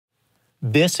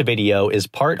This video is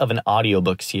part of an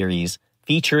audiobook series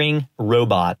featuring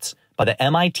Robots by the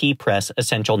MIT Press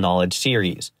Essential Knowledge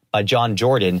series by John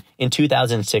Jordan in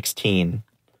 2016.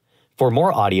 For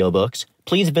more audiobooks,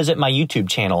 please visit my YouTube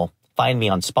channel, find me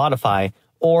on Spotify,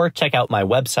 or check out my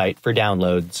website for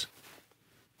downloads.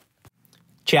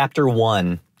 Chapter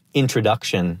 1: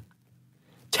 Introduction.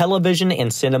 Television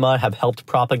and cinema have helped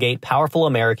propagate powerful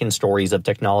American stories of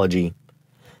technology.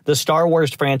 The Star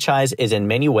Wars franchise is in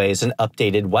many ways an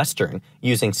updated Western,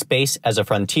 using space as a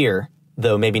frontier,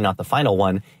 though maybe not the final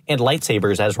one, and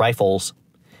lightsabers as rifles.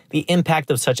 The impact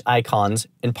of such icons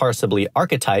and possibly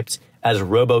archetypes as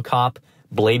RoboCop,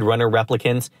 Blade Runner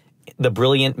replicants, the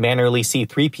brilliant mannerly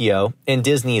C-3PO, and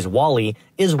Disney's WALL-E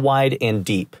is wide and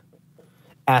deep.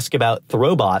 Ask about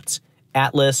Throwbots,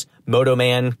 Atlas,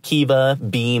 Motoman, Kiva,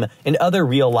 Beam, and other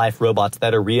real-life robots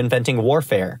that are reinventing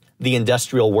warfare, the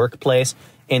industrial workplace,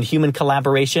 and human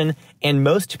collaboration, and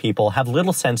most people have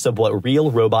little sense of what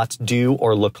real robots do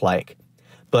or look like.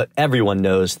 But everyone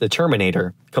knows the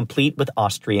Terminator, complete with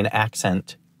Austrian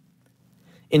accent.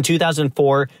 In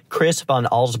 2004, Chris von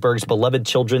Allsburg's beloved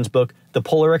children's book, The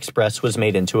Polar Express, was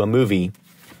made into a movie.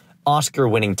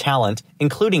 Oscar-winning talent,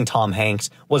 including Tom Hanks,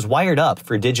 was wired up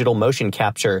for digital motion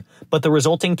capture, but the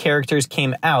resulting characters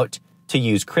came out, to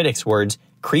use critics' words,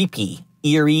 creepy,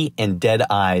 eerie, and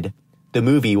dead-eyed. The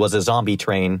movie was a zombie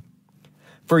train.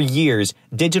 For years,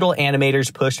 digital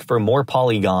animators pushed for more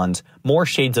polygons, more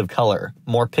shades of color,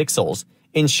 more pixels,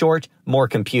 in short, more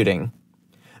computing.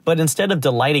 But instead of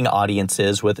delighting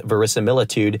audiences with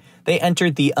verisimilitude, they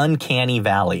entered the uncanny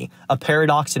valley, a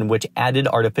paradox in which added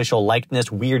artificial likeness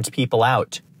weirds people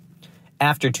out.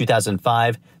 After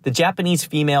 2005, the Japanese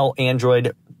female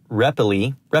android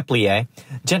Replie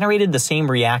generated the same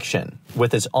reaction,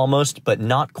 with its almost but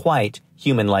not quite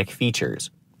human-like features.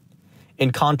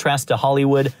 In contrast to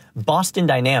Hollywood, Boston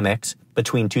Dynamics,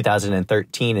 between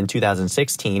 2013 and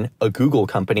 2016, a Google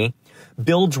company,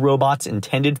 builds robots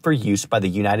intended for use by the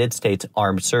United States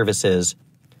Armed Services.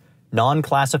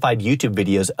 Non-classified YouTube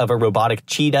videos of a robotic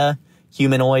cheetah,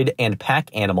 humanoid, and pack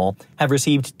animal have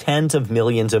received tens of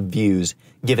millions of views,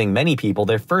 giving many people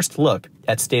their first look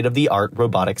at state-of-the-art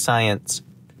robotic science.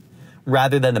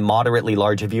 Rather than the moderately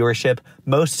large viewership,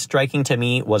 most striking to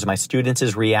me was my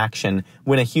students' reaction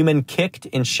when a human kicked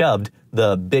and shoved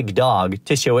the big dog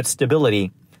to show its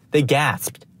stability. They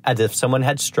gasped, as if someone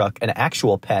had struck an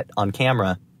actual pet on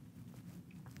camera.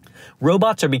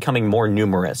 Robots are becoming more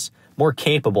numerous, more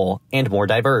capable, and more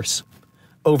diverse.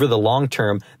 Over the long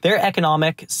term, their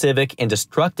economic, civic, and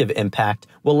destructive impact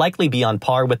will likely be on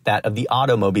par with that of the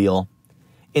automobile.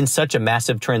 In such a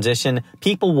massive transition,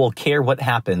 people will care what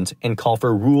happens and call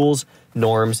for rules,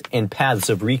 norms, and paths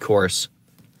of recourse.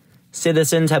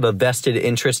 Citizens have a vested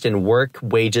interest in work,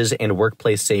 wages, and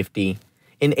workplace safety,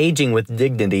 in aging with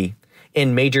dignity,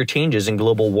 in major changes in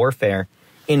global warfare,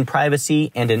 in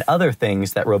privacy, and in other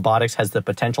things that robotics has the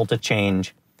potential to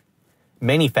change.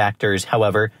 Many factors,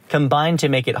 however, combine to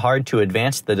make it hard to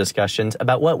advance the discussions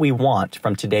about what we want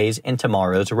from today's and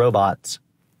tomorrow's robots.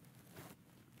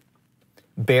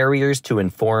 Barriers to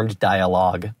informed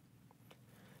dialogue.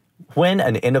 When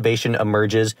an innovation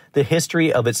emerges, the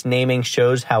history of its naming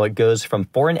shows how it goes from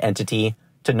foreign entity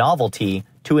to novelty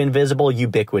to invisible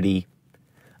ubiquity.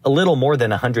 A little more than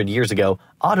 100 years ago,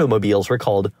 automobiles were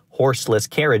called horseless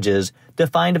carriages,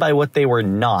 defined by what they were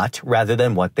not rather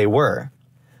than what they were.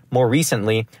 More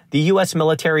recently, the U.S.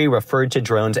 military referred to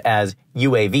drones as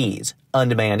UAVs,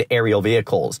 unmanned aerial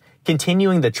vehicles,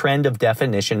 continuing the trend of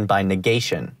definition by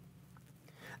negation.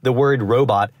 The word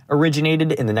robot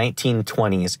originated in the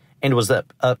 1920s and was at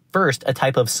first a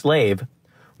type of slave.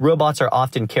 Robots are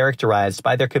often characterized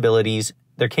by their capabilities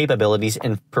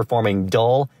in performing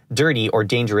dull, dirty, or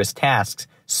dangerous tasks,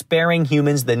 sparing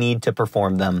humans the need to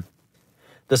perform them.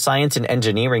 The science and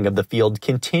engineering of the field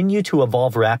continue to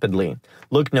evolve rapidly.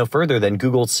 Look no further than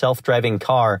Google's self-driving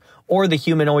car or the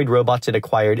humanoid robots it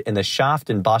acquired in the Shaft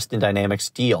and Boston Dynamics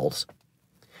deals.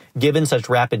 Given such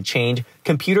rapid change,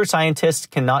 computer scientists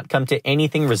cannot come to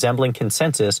anything resembling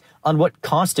consensus on what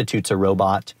constitutes a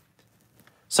robot.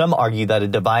 Some argue that a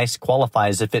device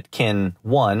qualifies if it can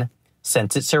 1.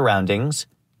 Sense its surroundings,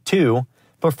 2.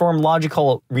 Perform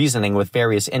logical reasoning with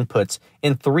various inputs,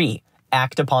 and 3.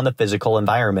 Act upon the physical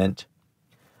environment.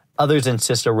 Others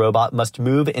insist a robot must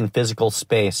move in physical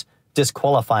space,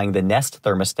 disqualifying the Nest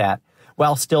thermostat,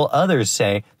 while still others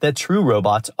say that true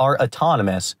robots are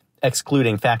autonomous,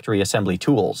 excluding factory assembly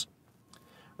tools.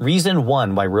 Reason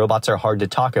 1 why robots are hard to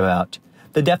talk about.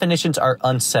 The definitions are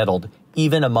unsettled,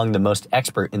 even among the most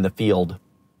expert in the field.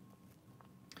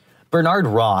 Bernard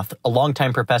Roth, a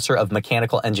longtime professor of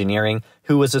mechanical engineering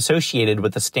who was associated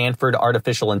with the Stanford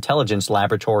Artificial Intelligence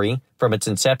Laboratory from its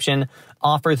inception,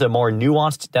 offers a more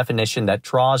nuanced definition that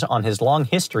draws on his long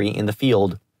history in the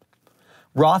field.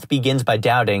 Roth begins by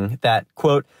doubting that,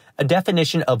 quote, a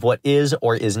definition of what is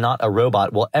or is not a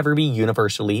robot will ever be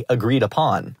universally agreed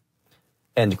upon,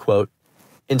 end quote.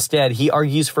 Instead, he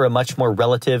argues for a much more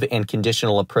relative and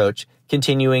conditional approach,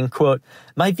 continuing, quote,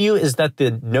 my view is that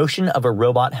the notion of a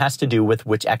robot has to do with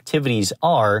which activities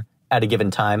are, at a given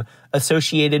time,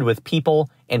 associated with people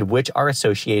and which are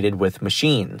associated with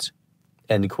machines,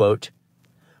 end quote.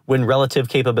 When relative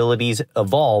capabilities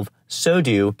evolve, so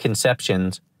do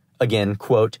conceptions. Again,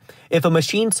 quote, if a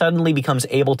machine suddenly becomes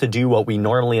able to do what we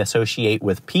normally associate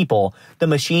with people, the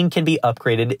machine can be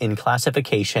upgraded in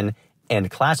classification and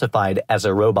classified as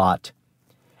a robot.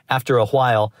 After a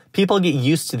while, people get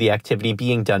used to the activity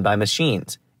being done by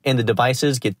machines, and the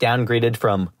devices get downgraded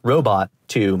from robot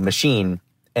to machine,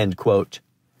 end quote.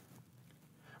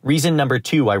 Reason number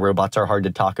 2 why robots are hard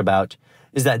to talk about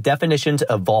is that definitions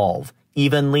evolve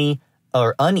evenly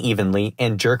or unevenly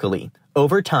and jerkily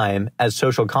over time as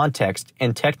social context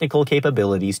and technical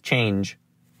capabilities change.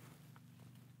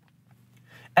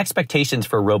 Expectations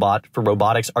for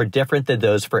robotics are different than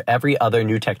those for every other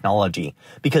new technology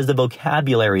because the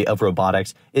vocabulary of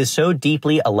robotics is so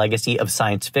deeply a legacy of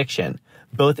science fiction,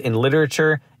 both in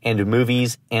literature and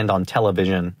movies and on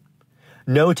television.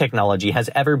 No technology has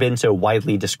ever been so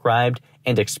widely described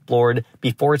and explored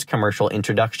before its commercial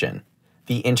introduction.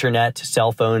 The internet,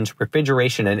 cell phones,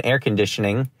 refrigeration and air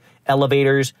conditioning,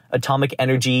 elevators, atomic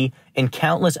energy, and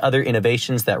countless other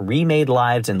innovations that remade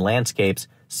lives and landscapes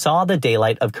saw the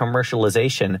daylight of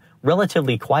commercialization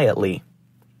relatively quietly.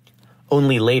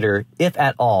 Only later, if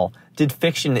at all, did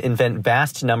fiction invent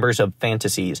vast numbers of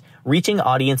fantasies, reaching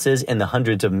audiences in the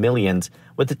hundreds of millions,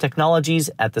 with the technologies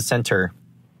at the center.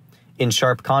 In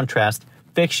sharp contrast,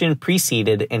 fiction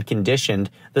preceded and conditioned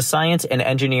the science and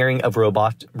engineering of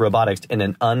robotics in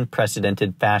an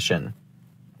unprecedented fashion.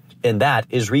 And that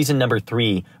is reason number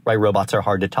 3 why robots are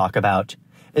hard to talk about,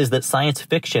 is that science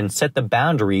fiction set the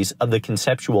boundaries of the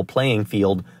conceptual playing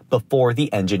field before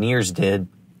the engineers did.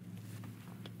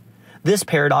 This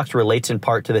paradox relates in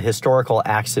part to the historical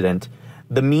accident,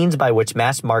 the means by which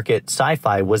mass-market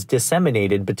sci-fi was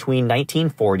disseminated between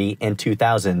 1940 and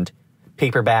 2000.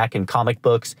 Paperback and comic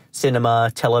books,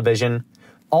 cinema, television,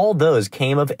 all those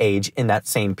came of age in that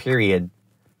same period.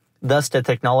 Thus, the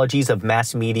technologies of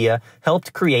mass media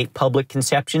helped create public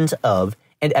conceptions of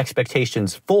and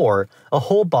expectations for a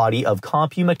whole body of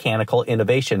compumechanical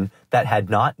innovation that had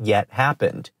not yet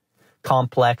happened.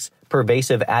 Complex,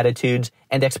 pervasive attitudes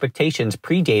and expectations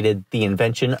predated the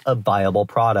invention of viable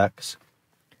products.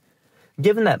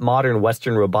 Given that modern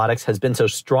Western robotics has been so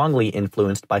strongly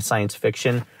influenced by science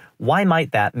fiction, why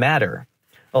might that matter?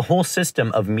 A whole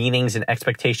system of meanings and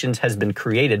expectations has been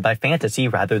created by fantasy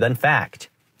rather than fact.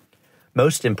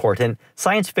 Most important,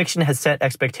 science fiction has set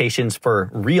expectations for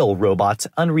real robots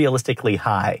unrealistically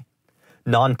high.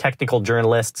 Non-technical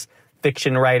journalists,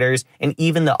 fiction writers, and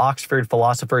even the Oxford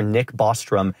philosopher Nick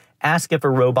Bostrom ask if a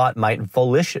robot might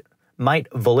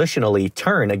volitionally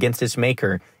turn against its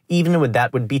maker, even when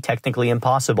that would be technically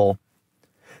impossible.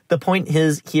 The point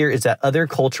here is that other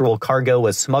cultural cargo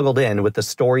was smuggled in with the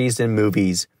stories and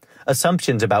movies.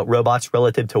 Assumptions about robots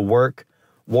relative to work,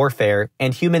 warfare,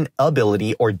 and human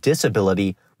ability or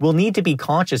disability will need to be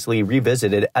consciously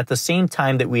revisited at the same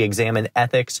time that we examine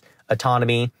ethics,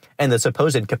 autonomy, and the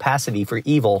supposed capacity for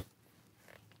evil.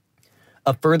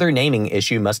 A further naming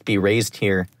issue must be raised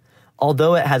here.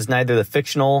 Although it has neither the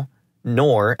fictional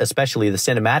nor, especially, the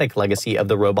cinematic legacy of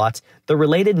the robots, the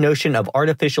related notion of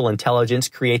artificial intelligence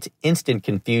creates instant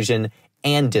confusion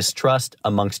and distrust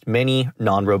amongst many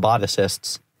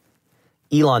non-roboticists.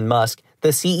 Elon Musk, the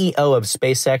CEO of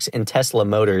SpaceX and Tesla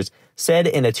Motors, said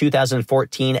in a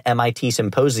 2014 MIT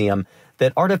symposium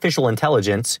that artificial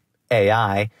intelligence,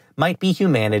 AI, might be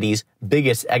humanity's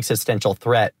biggest existential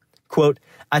threat. Quote,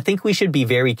 I think we should be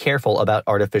very careful about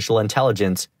artificial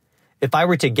intelligence. If I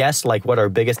were to guess what our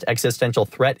biggest existential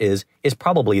threat is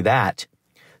probably that.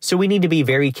 So we need to be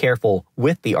very careful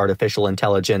with the artificial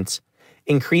intelligence.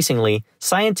 Increasingly,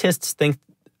 scientists think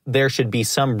there should be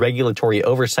some regulatory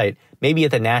oversight, maybe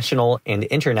at the national and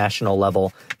international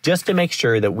level, just to make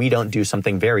sure that we don't do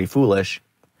something very foolish.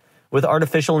 With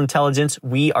artificial intelligence,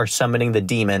 we are summoning the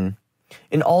demon.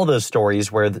 In all those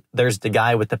stories where there's the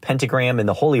guy with the pentagram and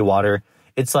the holy water,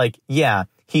 it's yeah,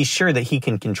 he's sure that he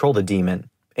can control the demon.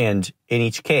 And in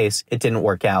each case, it didn't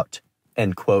work out.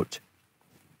 End quote.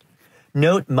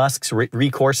 Note Musk's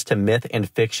recourse to myth and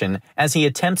fiction as he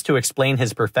attempts to explain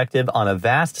his perspective on a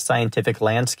vast scientific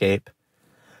landscape.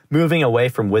 Moving away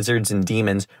from wizards and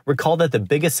demons, recall that the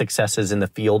biggest successes in the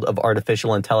field of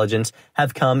artificial intelligence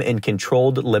have come in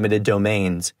controlled limited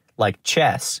domains, like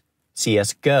chess,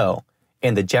 CSGO,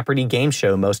 and the Jeopardy game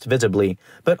show most visibly,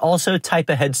 but also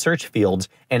type-ahead search fields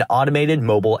and automated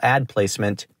mobile ad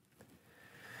placement.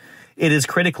 It is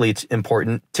critically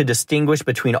important to distinguish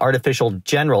between artificial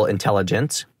general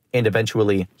intelligence, and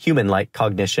eventually human-like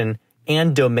cognition,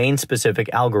 and domain-specific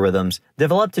algorithms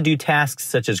developed to do tasks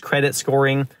such as credit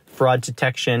scoring, fraud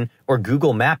detection, or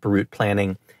Google Map route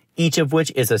planning, each of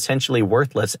which is essentially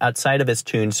worthless outside of its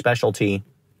tuned specialty.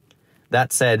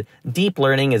 That said, deep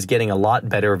learning is getting a lot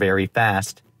better very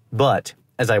fast, but,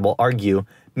 as I will argue,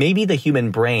 maybe the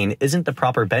human brain isn't the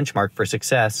proper benchmark for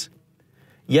success.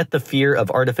 Yet the fear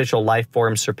of artificial life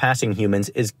forms surpassing humans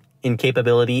in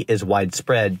capability is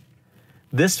widespread.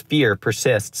 This fear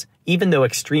persists even though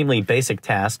extremely basic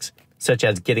tasks, such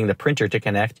as getting the printer to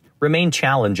connect, remain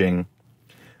challenging.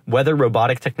 Whether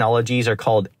robotic technologies are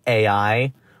called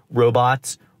AI,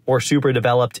 robots, or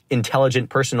super-developed intelligent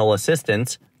personal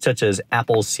assistants, such as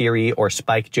Apple's Siri or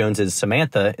Spike Jonze's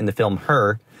Samantha in the film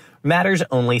Her, matters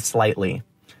only slightly.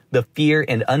 The fear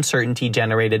and uncertainty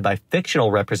generated by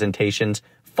fictional representations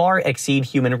far exceed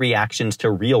human reactions to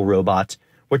real robots,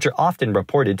 which are often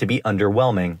reported to be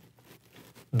underwhelming.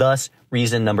 Thus,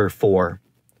 reason number 4,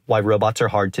 why robots are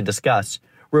hard to discuss.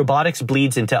 Robotics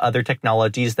bleeds into other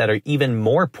technologies that are even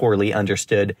more poorly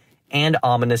understood and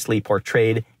ominously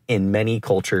portrayed in many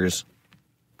cultures.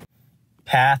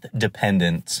 Path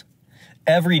dependence.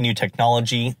 Every new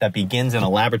technology that begins in a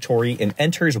laboratory and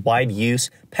enters wide use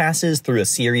passes through a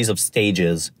series of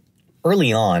stages.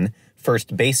 Early on,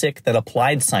 first basic, then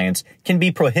applied science can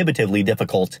be prohibitively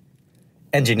difficult.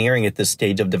 Engineering at this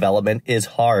stage of development is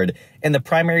hard, and the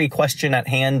primary question at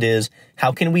hand is,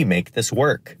 how can we make this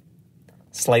work?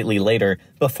 Slightly later,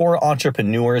 before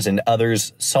entrepreneurs and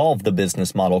others solve the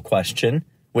business model question,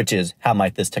 which is, how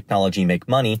might this technology make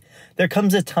money, there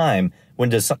comes a time when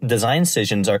design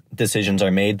decisions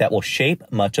are made that will shape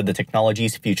much of the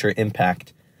technology's future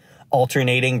impact.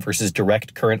 Alternating versus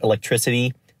direct current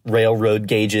electricity, railroad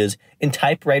gauges, and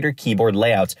typewriter keyboard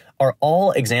layouts are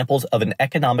all examples of an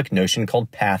economic notion called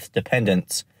path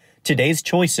dependence. Today's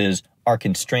choices are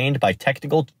constrained by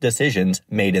technical decisions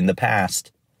made in the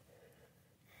past.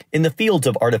 In the fields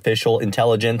of artificial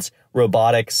intelligence,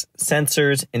 robotics,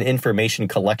 sensors, and information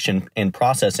collection and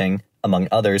processing, among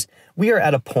others, we are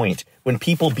at a point when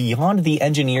people beyond the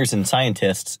engineers and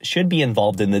scientists should be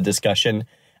involved in the discussion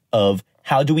of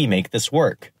how do we make this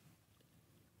work?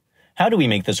 How do we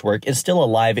make this work is still a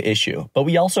live issue, but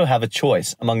we also have a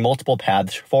choice among multiple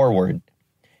paths forward.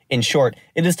 In short,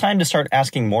 it is time to start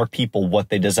asking more people what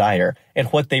they desire and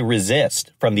what they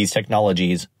resist from these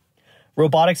technologies.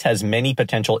 Robotics has many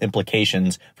potential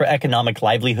implications for economic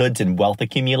livelihoods and wealth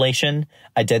accumulation,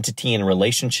 identity and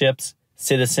relationships,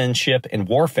 citizenship and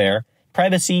warfare,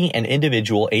 privacy and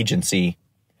individual agency.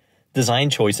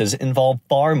 Design choices involve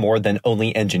far more than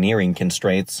only engineering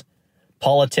constraints.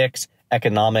 Politics,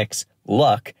 economics,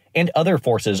 luck, and other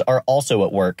forces are also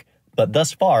at work, but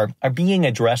thus far are being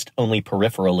addressed only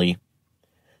peripherally.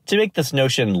 To make this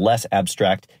notion less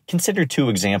abstract, consider 2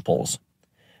 examples.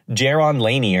 Jaron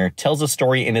Lanier tells a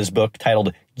story in his book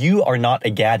titled You Are Not a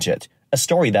Gadget, a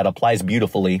story that applies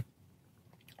beautifully.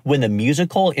 When the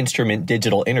Musical Instrument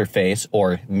Digital Interface,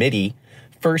 or MIDI,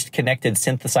 first connected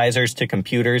synthesizers to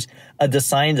computers, a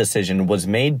design decision was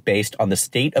made based on the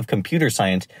state of computer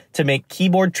science to make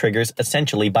keyboard triggers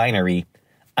essentially binary.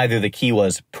 Either the key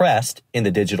was pressed in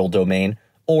the digital domain,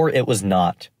 or it was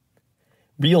not.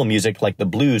 Real music like the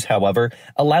blues, however,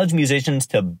 allows musicians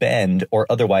to bend or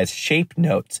otherwise shape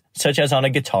notes, such as on a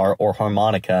guitar or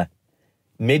harmonica.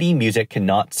 MIDI music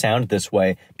cannot sound this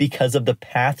way because of the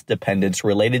path dependence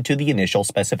related to the initial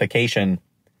specification.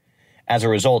 As a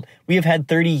result, we have had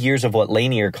 30 years of what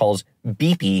Lanier calls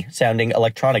beepy sounding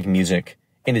electronic music,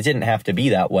 and it didn't have to be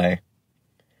that way.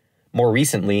 More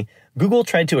recently, Google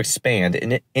tried to expand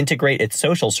and integrate its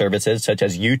social services such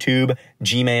as YouTube,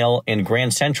 Gmail, and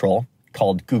Grand Central,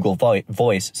 called Google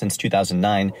Voice since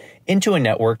 2009, into a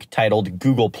network titled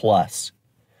Google+,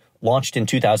 launched in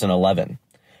 2011.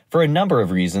 For a number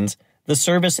of reasons, the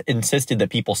service insisted that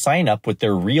people sign up with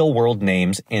their real-world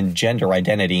names and gender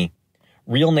identity.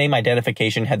 Real name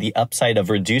identification had the upside of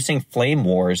reducing flame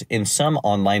wars in some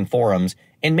online forums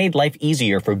and made life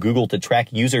easier for Google to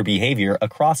track user behavior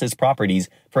across its properties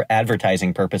for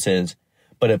advertising purposes,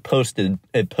 but it posed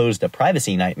a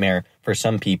privacy nightmare for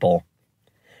some people.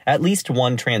 At least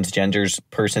one transgender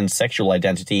person's sexual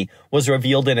identity was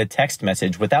revealed in a text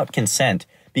message without consent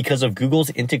because of Google's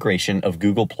integration of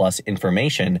Google Plus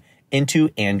information into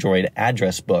Android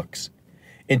address books.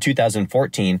 In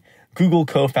 2014, Google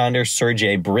co-founder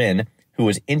Sergey Brin, who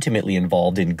was intimately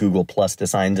involved in Google Plus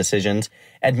design decisions,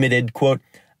 admitted, quote,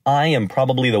 "I am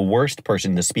probably the worst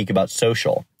person to speak about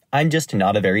social. I'm just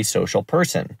not a very social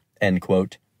person," end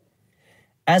quote.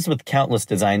 As with countless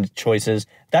design choices,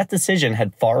 that decision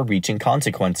had far-reaching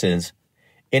consequences.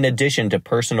 In addition to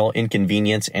personal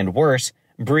inconvenience and worse,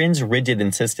 Brin's rigid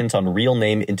insistence on real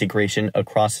name integration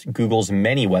across Google's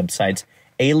many websites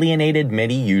alienated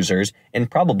many users and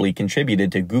probably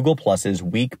contributed to Google Plus's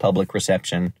weak public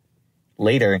reception.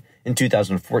 Later, in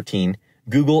 2014,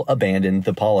 Google abandoned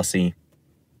the policy.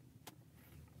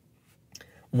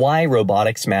 Why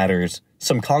robotics matters.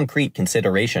 Some concrete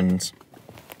considerations.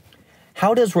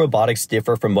 How does robotics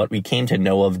differ from what we came to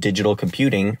know of digital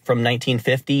computing from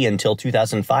 1950 until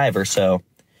 2005 or so?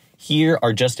 Here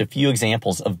are just a few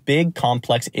examples of big,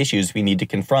 complex issues we need to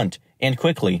confront, and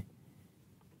quickly.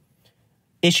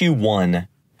 Issue 1.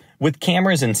 With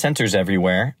cameras and sensors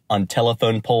everywhere, on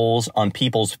telephone poles, on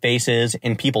people's faces,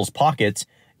 in people's pockets,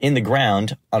 in the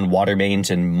ground, on water mains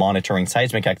and monitoring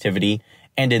seismic activity,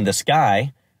 and in the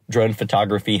sky, drone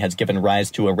photography has given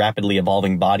rise to a rapidly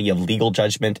evolving body of legal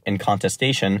judgment and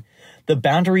contestation. The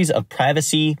boundaries of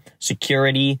privacy,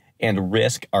 security, and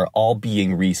risk are all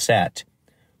being reset.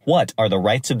 What are the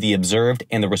rights of the observed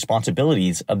and the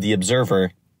responsibilities of the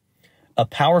observer? A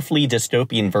powerfully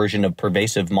dystopian version of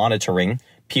pervasive monitoring,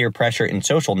 peer pressure in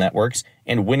social networks,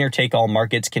 and winner-take-all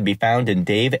markets can be found in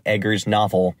Dave Eggers'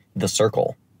 novel, The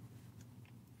Circle.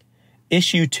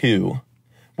 Issue 2.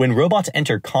 When robots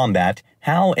enter combat,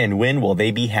 how and when will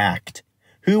they be hacked?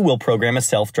 Who will program a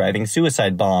self-driving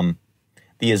suicide bomb?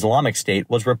 The Islamic State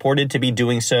was reported to be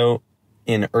doing so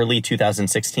in early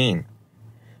 2016.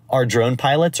 Are drone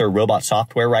pilots or robot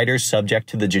software writers subject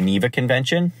to the Geneva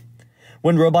Convention?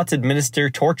 When robots administer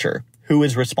torture, who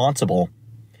is responsible?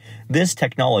 This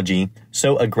technology,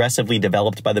 so aggressively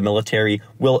developed by the military,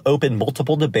 will open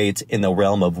multiple debates in the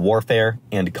realm of warfare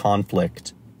and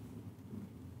conflict.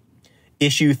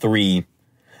 Issue 3.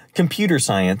 Computer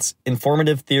science,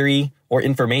 informative theory or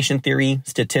information theory,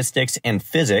 statistics, and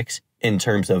physics, in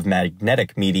terms of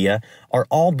magnetic media, are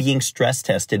all being stress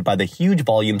tested by the huge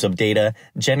volumes of data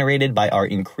generated by our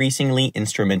increasingly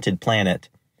instrumented planet.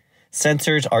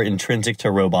 Sensors are intrinsic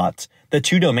to robots. The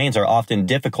two domains are often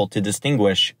difficult to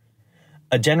distinguish.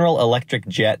 A General Electric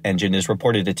jet engine is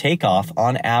reported to take off,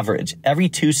 on average, every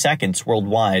 2 seconds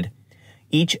worldwide.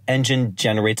 Each engine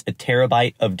generates a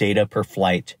terabyte of data per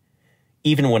flight.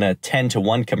 Even when a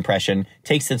 10-to-1 compression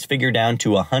takes this figure down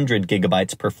to 100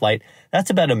 gigabytes per flight, that's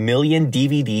about 1 million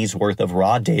DVDs worth of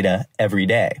raw data every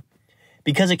day.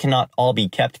 Because it cannot all be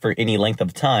kept for any length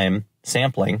of time,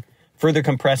 sampling, further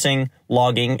compressing,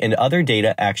 logging, and other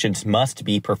data actions must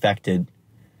be perfected.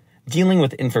 Dealing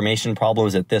with information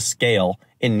problems at this scale,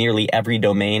 in nearly every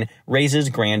domain, raises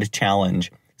grand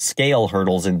challenge, scale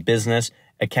hurdles in business,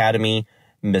 academy,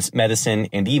 medicine,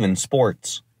 and even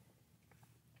sports.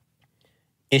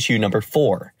 Issue number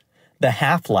 4. The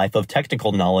half-life of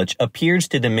technical knowledge appears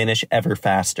to diminish ever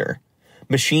faster.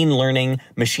 Machine learning,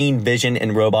 machine vision,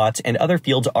 and robots and other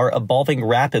fields are evolving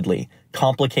rapidly,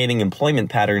 complicating employment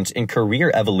patterns and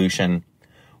career evolution.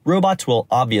 Robots will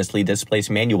obviously displace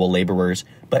manual laborers,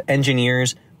 but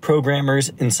engineers,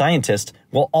 programmers, and scientists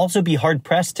will also be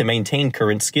hard-pressed to maintain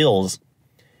current skills.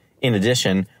 In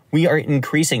addition, we are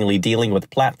increasingly dealing with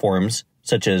platforms,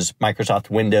 such as Microsoft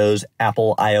Windows,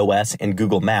 Apple iOS, and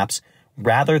Google Maps,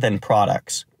 rather than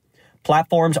products.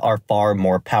 Platforms are far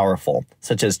more powerful,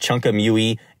 such as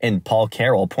Chunkamui and Paul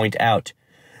Carroll point out.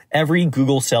 Every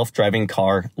Google self-driving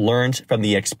car learns from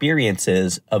the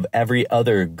experiences of every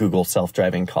other Google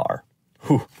self-driving car.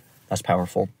 Whew, that's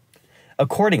powerful.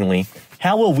 Accordingly,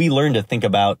 how will we learn to think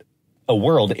about a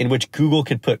world in which Google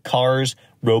could put cars,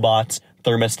 robots,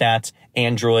 thermostats,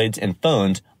 androids, and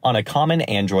phones on a common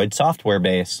Android software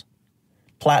base?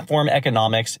 Platform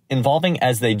economics, involving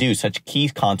as they do such key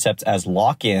concepts as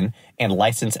lock-in and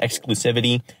license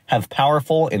exclusivity, have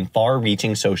powerful and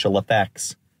far-reaching social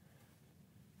effects.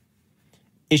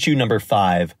 Issue number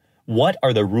 5. What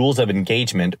are the rules of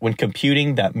engagement when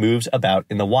computing that moves about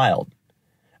in the wild?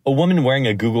 A woman wearing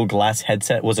a Google Glass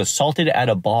headset was assaulted at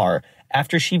a bar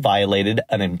after she violated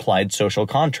an implied social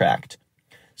contract.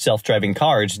 Self-driving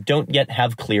cars don't yet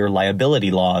have clear liability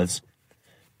laws.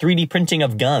 3D printing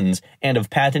of guns and of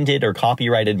patented or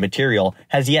copyrighted material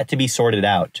has yet to be sorted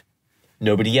out.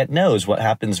 Nobody yet knows what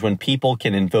happens when people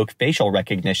can invoke facial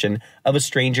recognition of a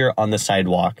stranger on the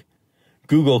sidewalk.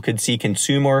 Google could see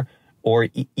consumer or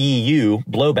EU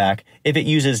blowback if it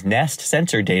uses Nest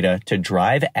sensor data to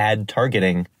drive ad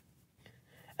targeting.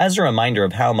 As a reminder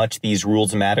of how much these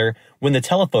rules matter, when the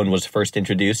telephone was first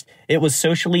introduced, it was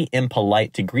socially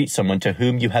impolite to greet someone to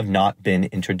whom you have not been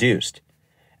introduced.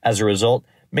 As a result,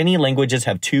 many languages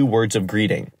have two words of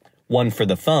greeting, one for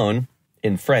the phone,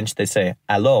 in French they say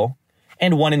allô,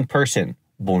 and one in person,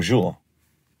 bonjour.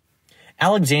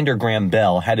 Alexander Graham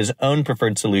Bell had his own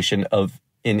preferred solution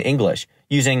in English,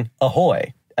 using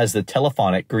ahoy as the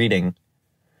telephonic greeting.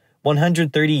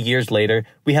 130 years later,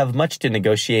 we have much to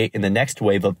negotiate in the next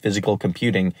wave of physical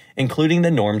computing, including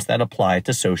the norms that apply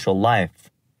to social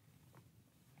life.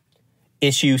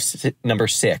 Issue number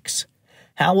 6.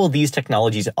 How will these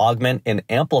technologies augment and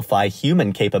amplify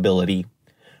human capability?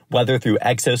 Whether through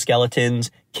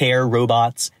exoskeletons, care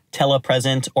robots,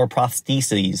 telepresence, or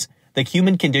prostheses, the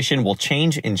human condition will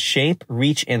change in shape,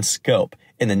 reach, and scope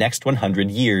in the next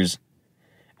 100 years.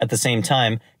 At the same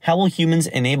time, how will humans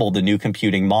enable the new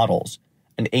computing models?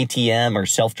 An ATM or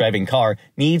self-driving car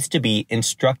needs to be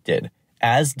instructed,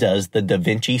 as does the Da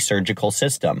Vinci surgical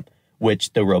system,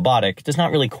 which, though robotic, does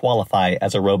not really qualify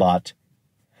as a robot.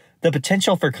 The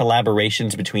potential for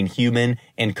collaborations between human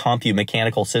and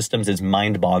compumechanical systems is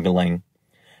mind-boggling.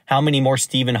 How many more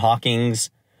Stephen Hawkings,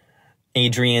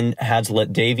 Adrian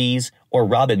Hazlitt Davies, or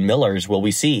Robin Millers will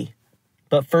we see?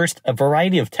 But first, a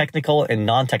variety of technical and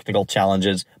non-technical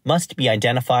challenges must be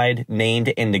identified,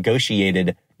 named, and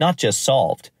negotiated, not just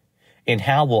solved. And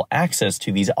how will access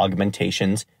to these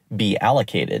augmentations be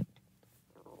allocated?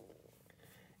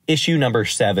 Issue number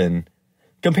 7.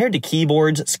 Compared to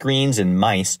keyboards, screens, and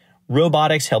mice,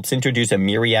 robotics helps introduce a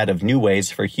myriad of new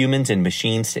ways for humans and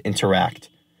machines to interact.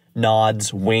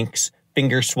 Nods, winks,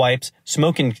 finger swipes,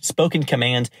 spoken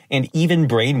commands, and even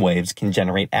brainwaves can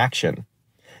generate action.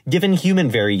 Given human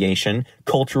variation,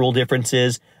 cultural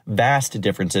differences, vast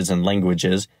differences in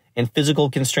languages, and physical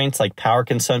constraints like power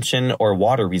consumption or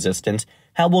water resistance,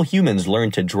 how will humans learn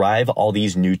to drive all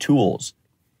these new tools?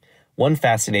 One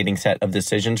fascinating set of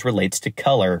decisions relates to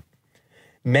color.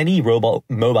 Many mobile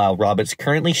robots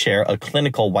currently share a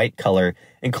clinical white color,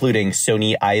 including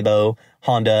Sony Aibo,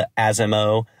 Honda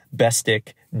Asimo,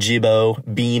 Bestick, Jibo,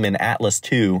 Beam, and Atlas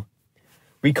II.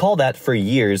 Recall that for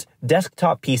years,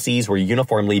 desktop PCs were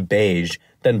uniformly beige,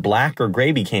 then black or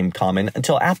gray became common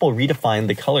until Apple redefined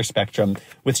the color spectrum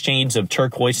with shades of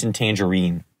turquoise and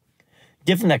tangerine.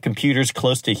 Given that computers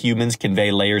close to humans convey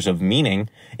layers of meaning,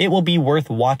 it will be worth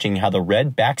watching how the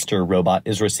Red Baxter robot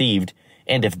is received,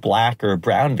 and if black or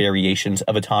brown variations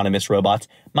of autonomous robots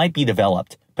might be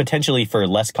developed, potentially for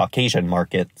less Caucasian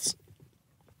markets.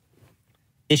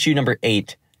 Issue number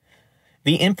 8.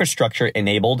 The infrastructure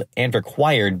enabled and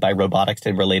required by robotics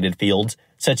and related fields,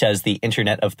 such as the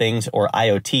Internet of Things or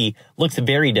IoT, looks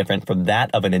very different from that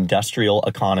of an industrial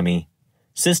economy.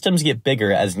 Systems get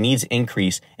bigger as needs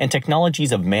increase and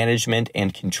technologies of management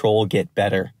and control get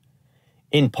better.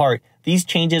 In part, these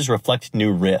changes reflect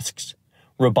new risks.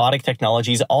 Robotic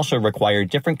technologies also require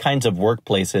different kinds of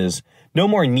workplaces. No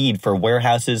more need for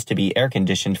warehouses to be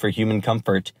air-conditioned for human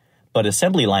comfort, but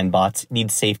assembly line bots need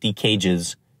safety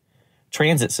cages.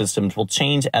 Transit systems will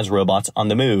change as robots on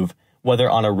the move, whether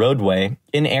on a roadway,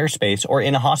 in airspace, or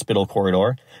in a hospital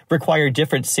corridor, require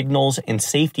different signals and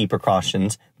safety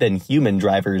precautions than human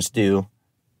drivers do.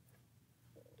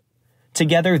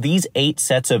 Together, these 8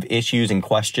 sets of issues and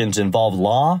questions involve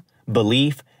law,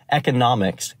 belief,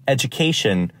 economics,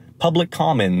 education, public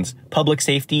commons, public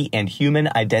safety, and human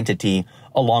identity,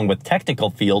 along with technical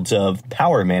fields of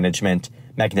power management,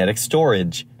 magnetic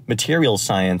storage, materials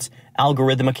science,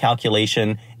 algorithmic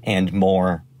calculation, and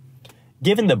more.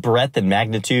 Given the breadth and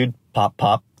magnitude,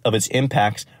 pop, of its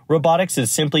impacts, robotics is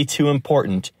simply too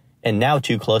important, and now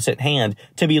too close at hand,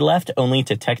 to be left only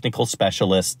to technical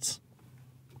specialists.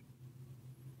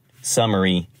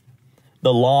 Summary.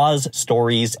 The laws,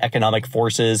 stories, economic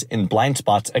forces, and blind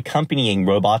spots accompanying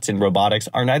robots and robotics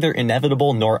are neither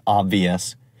inevitable nor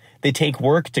obvious. They take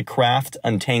work to craft,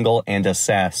 untangle, and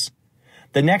assess.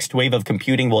 The next wave of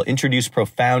computing will introduce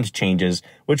profound changes,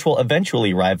 which will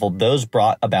eventually rival those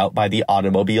brought about by the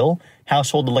automobile,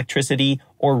 household electricity,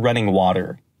 or running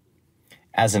water.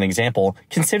 As an example,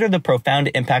 consider the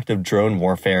profound impact of drone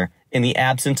warfare in the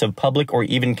absence of public or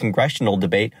even congressional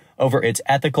debate over its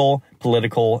ethical,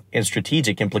 political, and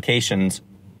strategic implications.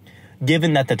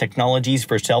 Given that the technologies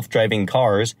for self-driving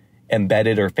cars,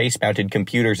 embedded or face-mounted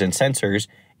computers and sensors,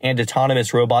 and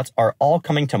autonomous robots are all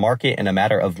coming to market in a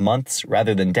matter of months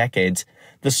rather than decades,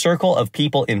 the circle of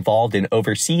people involved in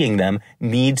overseeing them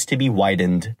needs to be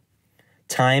widened.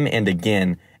 Time and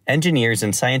again, engineers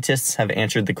and scientists have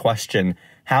answered the question,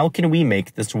 how can we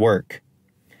make this work?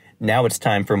 Now it's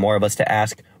time for more of us to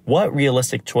ask what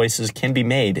realistic choices can be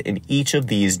made in each of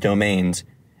these domains,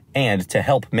 and to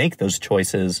help make those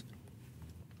choices.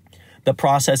 The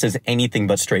process is anything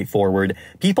but straightforward.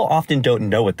 People often don't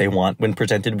know what they want when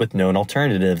presented with known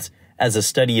alternatives, as a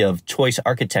study of choice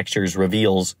architectures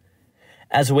reveals.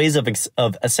 As ways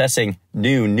of assessing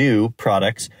new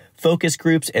products, focus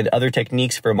groups and other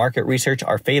techniques for market research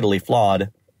are fatally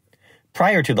flawed.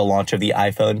 Prior to the launch of the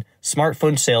iPhone,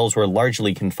 smartphone sales were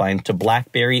largely confined to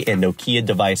BlackBerry and Nokia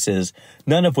devices,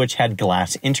 none of which had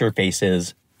glass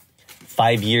interfaces.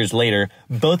 5 years later,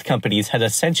 both companies had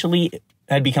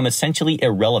become essentially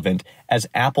irrelevant as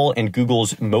Apple and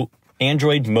Google's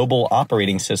Android mobile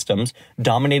operating systems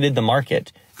dominated the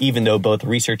market, even though both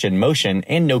Research in Motion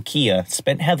and Nokia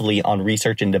spent heavily on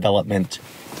research and development.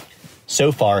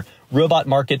 So far, robot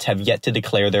markets have yet to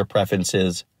declare their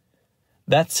preferences.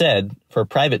 That said, for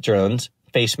private drones,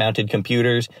 face-mounted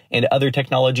computers, and other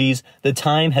technologies, the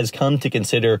time has come to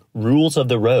consider rules of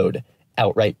the road,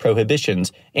 outright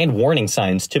prohibitions, and warning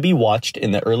signs to be watched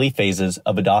in the early phases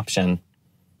of adoption.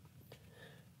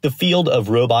 The field of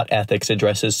robot ethics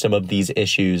addresses some of these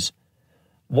issues.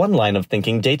 One line of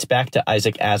thinking dates back to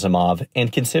Isaac Asimov,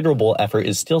 and considerable effort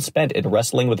is still spent in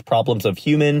wrestling with problems of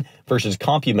human versus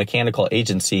compumechanical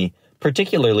agency,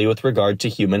 particularly with regard to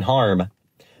human harm.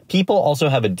 People also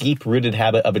have a deep-rooted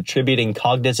habit of attributing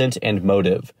cognizance and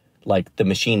motive, like the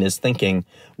machine is thinking,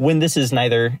 when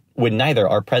neither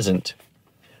are present.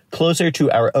 Closer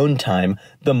to our own time,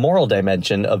 the moral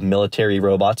dimension of military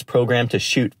robots programmed to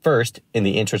shoot first in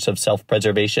the interest of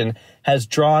self-preservation has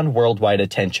drawn worldwide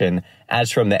attention, as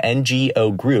from the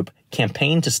NGO group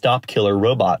Campaign to Stop Killer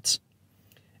Robots.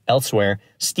 Elsewhere,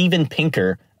 Steven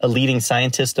Pinker, a leading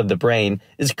scientist of the brain,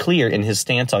 is clear in his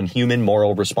stance on human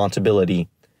moral responsibility,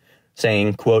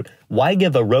 saying, quote, "Why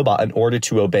give a robot an order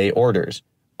to obey orders?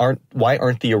 Why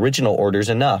aren't the original orders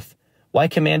enough? Why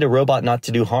command a robot not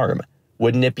to do harm?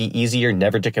 Wouldn't it be easier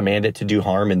never to command it to do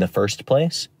harm in the first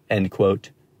place?" End quote.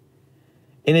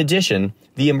 In addition,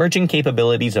 the emerging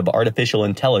capabilities of artificial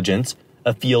intelligence,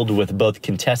 a field with both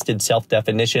contested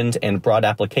self-definitions and broad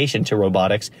application to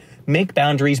robotics, make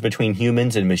boundaries between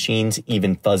humans and machines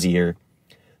even fuzzier.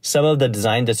 Some of the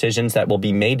design decisions that will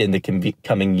be made in the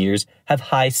coming years have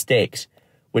high stakes,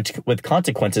 with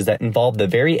consequences that involve the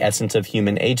very essence of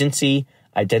human agency,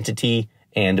 identity,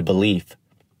 and belief.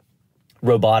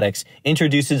 Robotics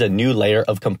introduces a new layer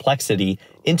of complexity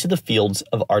into the fields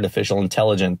of artificial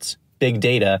intelligence, big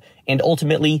data, and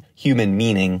ultimately human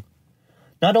meaning.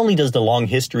 Not only does the long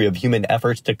history of human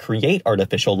efforts to create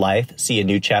artificial life see a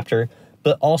new chapter,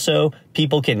 but also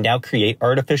people can now create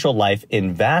artificial life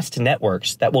in vast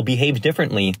networks that will behave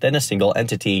differently than a single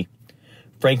entity.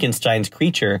 Frankenstein's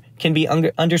creature can be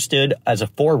understood as a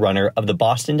forerunner of the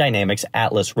Boston Dynamics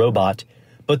Atlas robot,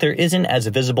 but there isn't as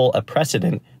visible a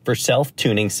precedent for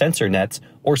self-tuning sensor nets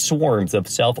or swarms of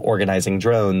self-organizing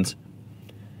drones.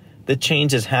 The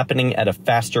change is happening at a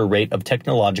faster rate of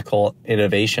technological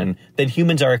innovation than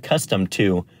humans are accustomed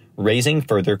to, raising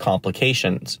further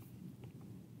complications.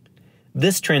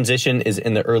 This transition is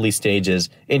in the early stages,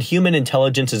 and human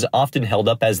intelligence is often held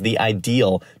up as the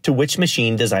ideal to which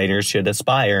machine designers should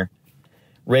aspire.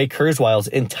 Ray Kurzweil's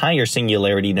entire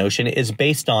singularity notion is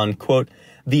based on, quote,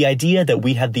 "the idea that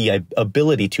we have the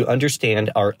ability to understand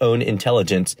our own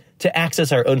intelligence, to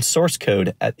access our own source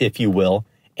code, if you will,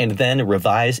 and then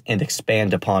revise and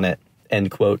expand upon it,"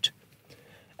 end quote.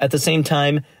 At the same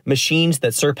time, machines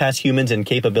that surpass humans in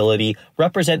capability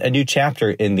represent a new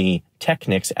chapter in the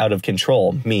 "technics out of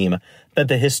control" meme that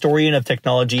the historian of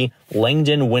technology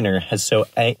Langdon Winner has so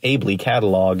ably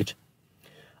cataloged.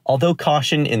 Although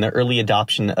caution in the early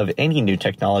adoption of any new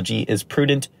technology is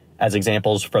prudent, as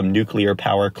examples from nuclear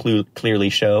power clearly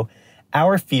show,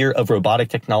 our fear of robotic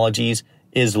technologies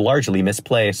is largely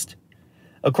misplaced.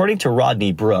 According to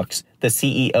Rodney Brooks, the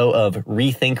CEO of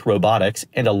Rethink Robotics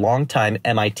and a longtime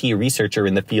MIT researcher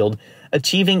in the field,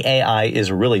 achieving AI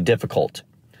is really difficult.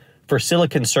 For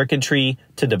silicon circuitry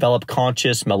to develop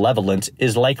conscious malevolence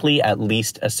is likely at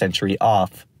least a century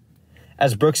off.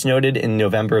 As Brooks noted in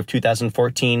November of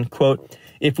 2014, quote,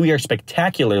 "If we are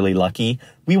spectacularly lucky,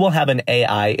 we will have an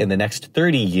AI in the next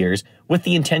 30 years with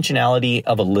the intentionality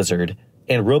of a lizard,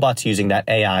 and robots using that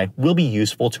AI will be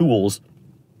useful tools.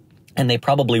 And they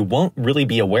probably won't really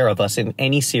be aware of us in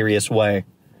any serious way.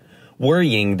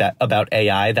 Worrying about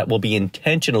AI that will be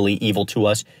intentionally evil to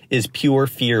us is pure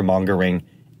fear-mongering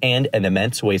and an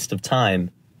immense waste of time."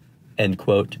 End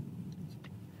quote.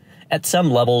 At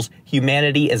some levels,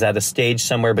 humanity is at a stage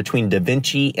somewhere between Da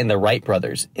Vinci and the Wright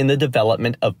brothers in the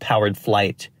development of powered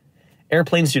flight.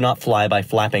 Airplanes do not fly by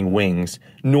flapping wings,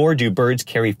 nor do birds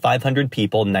carry 500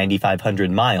 people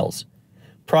 9,500 miles.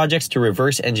 Projects to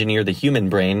reverse engineer the human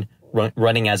brain,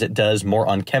 running as it does more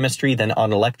on chemistry than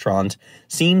on electrons,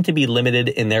 seem to be limited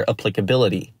in their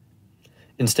applicability.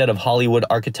 Instead of Hollywood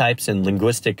archetypes and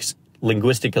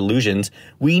linguistic illusions,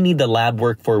 we need the lab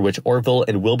work for which Orville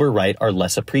and Wilbur Wright are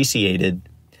less appreciated.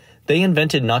 They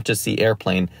invented not just the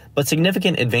airplane, but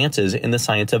significant advances in the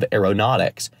science of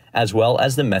aeronautics, as well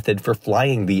as the method for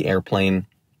flying the airplane.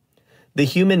 The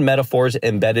human metaphors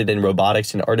embedded in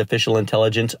robotics and artificial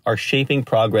intelligence are shaping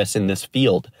progress in this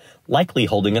field, likely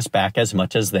holding us back as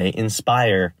much as they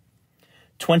inspire.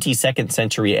 22nd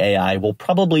century AI will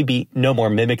probably be no more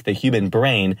mimic the human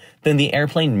brain than the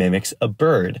airplane mimics a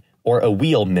bird, or a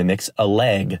wheel mimics a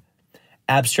leg.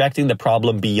 Abstracting the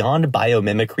problem beyond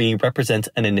biomimicry represents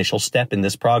an initial step in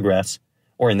this progress,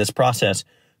 or in this process.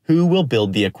 Who will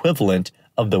build the equivalent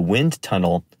of the wind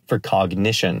tunnel for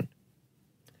cognition?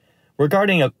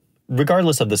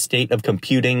 Regardless of the state of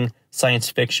computing, science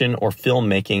fiction, or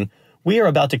filmmaking, we are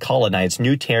about to colonize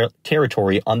new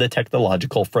territory on the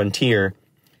technological frontier.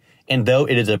 And though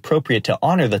it is appropriate to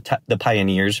honor the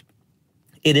pioneers,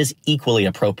 it is equally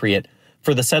appropriate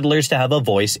for the settlers to have a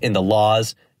voice in the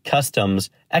laws,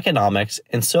 customs, economics,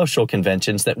 and social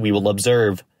conventions that we will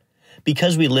observe.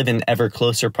 Because we live in ever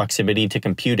closer proximity to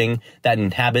computing that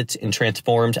inhabits and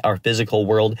transforms our physical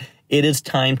world, it is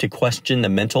time to question the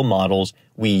mental models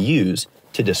we use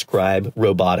to describe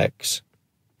robotics.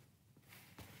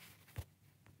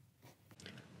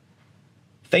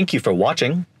 Thank you for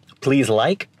watching. Please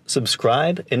like,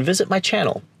 subscribe, and visit my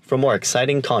channel for more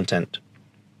exciting content.